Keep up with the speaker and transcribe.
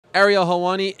Ariel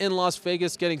Helwani in Las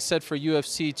Vegas getting set for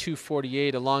UFC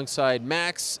 248 alongside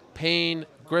Max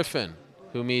Griffin,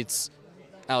 who meets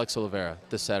Alex Oliveira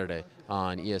this Saturday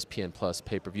on ESPN Plus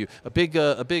pay-per-view. A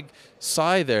big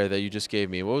sigh there that you just gave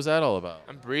me. What was that all about?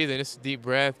 I'm breathing. It's a deep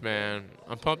breath, man.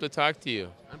 I'm pumped to talk to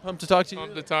you. I'm pumped to talk to you.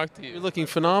 Pumped to talk to you. You're looking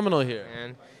phenomenal here.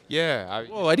 Man, yeah.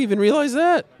 Whoa, I didn't even realize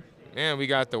that. Man, we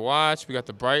got the watch, we got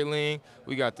the Breitling,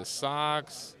 we got the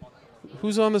socks.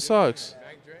 Who's on the socks?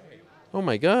 Oh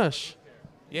my gosh.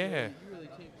 Yeah.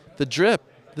 The drip.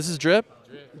 This is drip?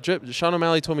 Drip. Sean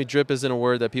O'Malley told me drip isn't a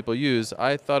word that people use.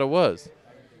 I thought it was.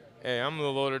 Hey, I'm a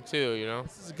little older too, you know.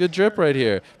 This is a good drip right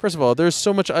here. First of all, there's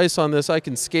so much ice on this, I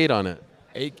can skate on it.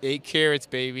 8 carats,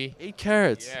 baby. 8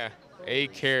 carats. Yeah,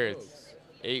 8 carats.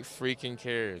 8 freaking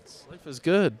carats. Life is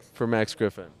good for Max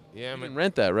Griffin. Yeah, You man. didn't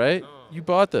rent that, right? No. You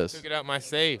bought this. Took it out my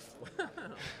safe.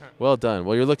 Well done.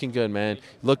 Well, you're looking good, man.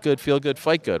 Look good, feel good,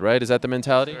 fight good, right? Is that the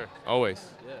mentality? Sure. Always.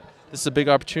 This is a big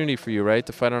opportunity for you, right?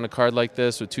 To fight on a card like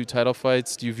this with 2 title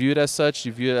fights. Do you view it as such? Do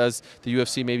you view it as the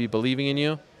UFC maybe believing in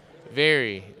you?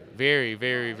 Very, very,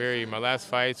 very, very. My last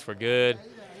fights were good.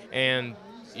 And,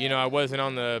 you know, I wasn't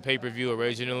on the pay-per-view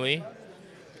originally.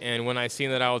 And when I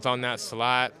seen that I was on that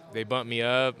slot, they bumped me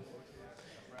up.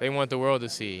 They want the world to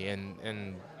see.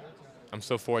 And I'm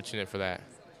so fortunate for that.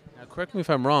 Now, correct me if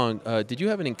I'm wrong. Did you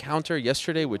have an encounter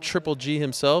yesterday with Triple G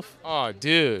himself? Oh,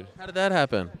 dude. How did that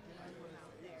happen?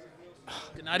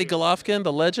 Gennady Golovkin,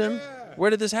 the legend? Where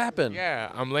did this happen?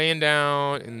 Yeah, I'm laying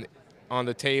down on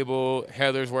the table.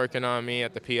 Heather's working on me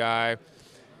at the PI.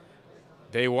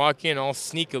 They walk in all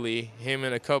sneakily, him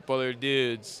and a couple other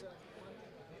dudes.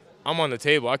 I'm on the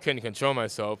table. I couldn't control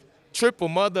myself. Triple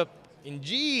mother in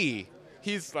G.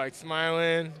 He's like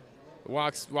smiling,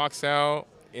 walks out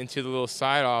into the little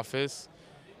side office,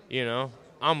 you know.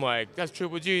 I'm like, that's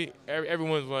Triple G.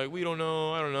 Everyone's like, we don't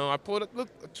know, I don't know. I pulled up, look,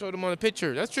 I showed him on the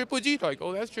picture. That's Triple G. Like,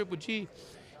 oh, that's Triple G.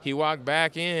 He walked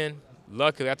back in.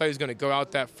 Luckily, I thought he was going to go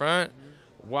out that front.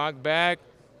 Walked back,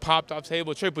 popped off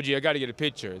table. Triple G, I got to get a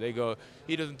picture. They go,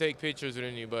 he doesn't take pictures with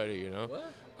anybody, you know.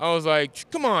 What? I was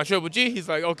like, come on, Triple G. He's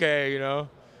like, okay, you know.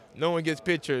 No one gets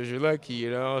pictures. You're lucky,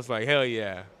 you know. I was like, hell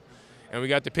yeah. And we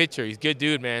got the picture. He's a good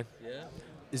dude, man. Yeah.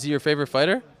 Is he your favorite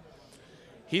fighter?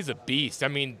 He's a beast. I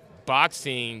mean,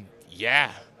 boxing,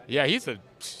 yeah, he's a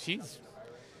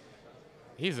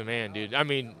man, dude. I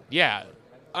mean, yeah,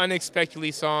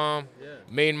 unexpectedly saw him,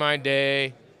 made my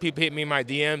day. People hit me in my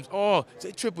DMs. Oh,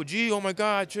 say Triple G. Oh my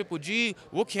God, Triple G.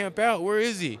 We'll camp out. Where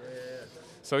is he?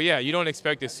 So yeah, you don't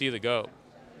expect to see the GOAT.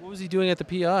 What was he doing at the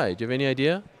PI? Do you have any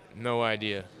idea? No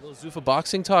idea. A little Zuffa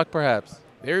boxing talk, perhaps.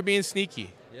 They were being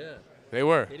sneaky. Yeah. They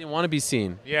were. They didn't want to be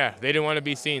seen. Yeah, they didn't want to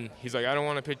be seen. He's like, I don't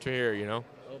want a picture here, you know.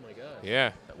 Oh my God.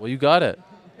 Yeah. Well, you got it.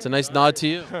 It's a nice nod to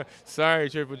you. Sorry,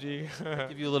 Triple G.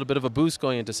 Give you a little bit of a boost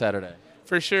going into Saturday.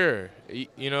 For sure.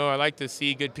 You know, I like to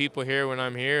see good people here when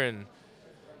I'm here, and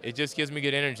it just gives me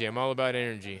good energy. I'm all about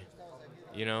energy,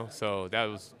 you know, so that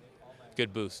was a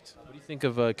good boost. What do you think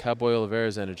of Cowboy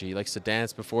Oliveira's energy? He likes to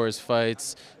dance before his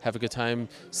fights, have a good time,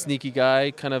 sneaky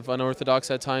guy, kind of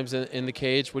unorthodox at times in the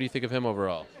cage. What do you think of him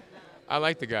overall? I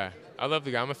like the guy. I love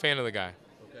the guy. I'm a fan of the guy.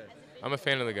 Okay. I'm a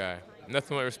fan of the guy.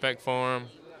 Nothing but respect for him.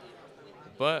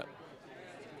 But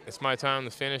it's my time to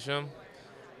finish him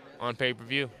on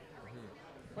pay-per-view.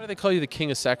 Why do they call you the King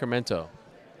of Sacramento?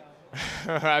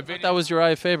 I thought that was your eye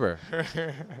of favor.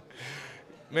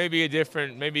 Maybe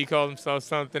he called himself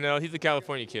something else. He's a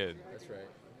California kid. That's right.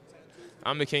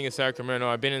 I'm the King of Sacramento.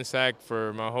 I've been in Sac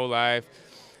for my whole life.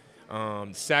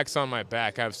 Sac's on my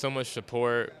back. I have so much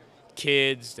support.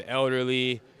 Kids, the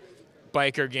elderly,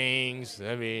 biker gangs.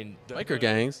 I mean, biker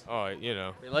gangs? Oh, you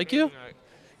know. They like you?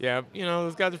 Yeah, you know,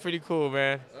 those guys are pretty cool,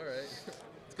 man. All right.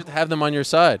 It's good to have them on your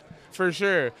side. For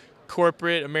sure.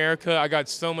 Corporate America, I got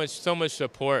so much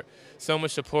support.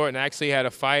 And I actually had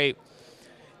a fight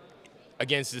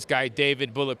against this guy,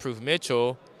 David Bulletproof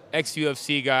Mitchell,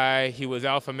 ex-UFC guy. He was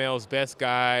Alpha Male's best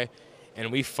guy,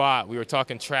 and we fought. We were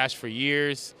talking trash for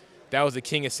years. That was the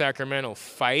King of Sacramento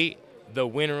fight. The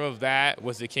winner of that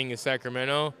was the King of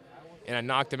Sacramento, and I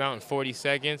knocked him out in 40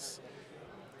 seconds,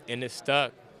 and it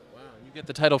stuck. Wow, you get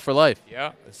the title for life.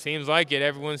 Yeah, it seems like it.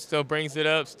 Everyone still brings it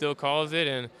up, still calls it,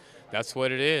 and that's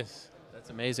what it is. That's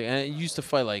amazing. And you used to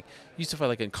fight like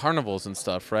in carnivals and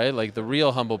stuff, right? Like the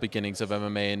real humble beginnings of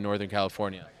MMA in Northern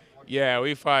California. Yeah,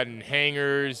 we fought in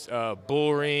hangars,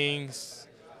 bull rings,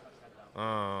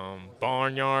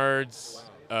 barnyards,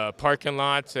 parking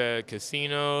lots at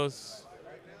casinos.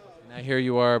 Now here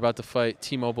you are about to fight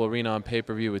T-Mobile Arena on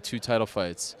pay-per-view with 2 title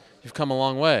fights. You've come a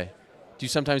long way. Do you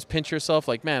sometimes pinch yourself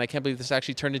like, man, I can't believe this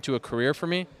actually turned into a career for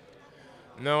me?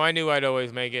 No, I knew I'd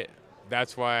always make it.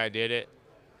 That's why I did it.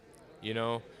 You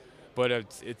know, But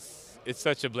it's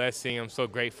such a blessing. I'm so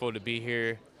grateful to be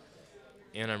here,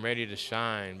 and I'm ready to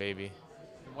shine, baby.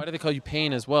 Why do they call you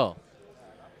Pain as well?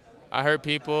 I hurt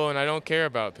people, and I don't care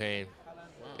about pain.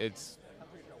 It's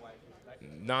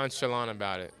nonchalant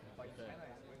about it.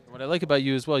 What I like about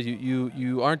you as well,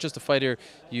 you aren't just a fighter.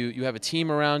 You have a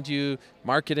team around you,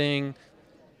 marketing,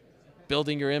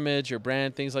 building your image, your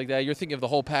brand, things like that. You're thinking of the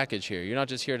whole package here. You're not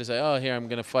just here to say, oh, here, I'm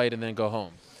going to fight and then go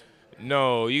home.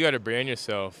 No, you got to brand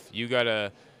yourself. You got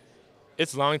to –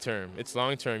 it's long-term. It's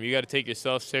long-term. You got to take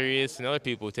yourself serious, and other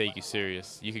people take you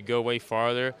serious. You could go way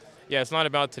farther. Yeah, it's not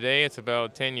about today. It's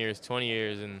about 10 years, 20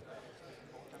 years, and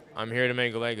I'm here to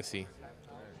make a legacy.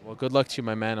 Well, good luck to you,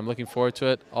 my man. I'm looking forward to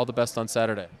it. All the best on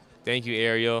Saturday. Thank you,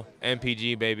 Ariel.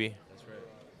 MPG, baby.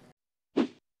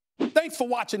 Thanks for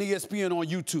watching ESPN on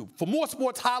YouTube. For more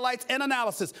sports highlights and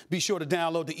analysis, be sure to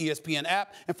download the ESPN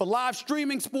app. And for live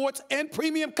streaming sports and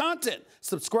premium content,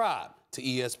 subscribe to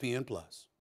ESPN+.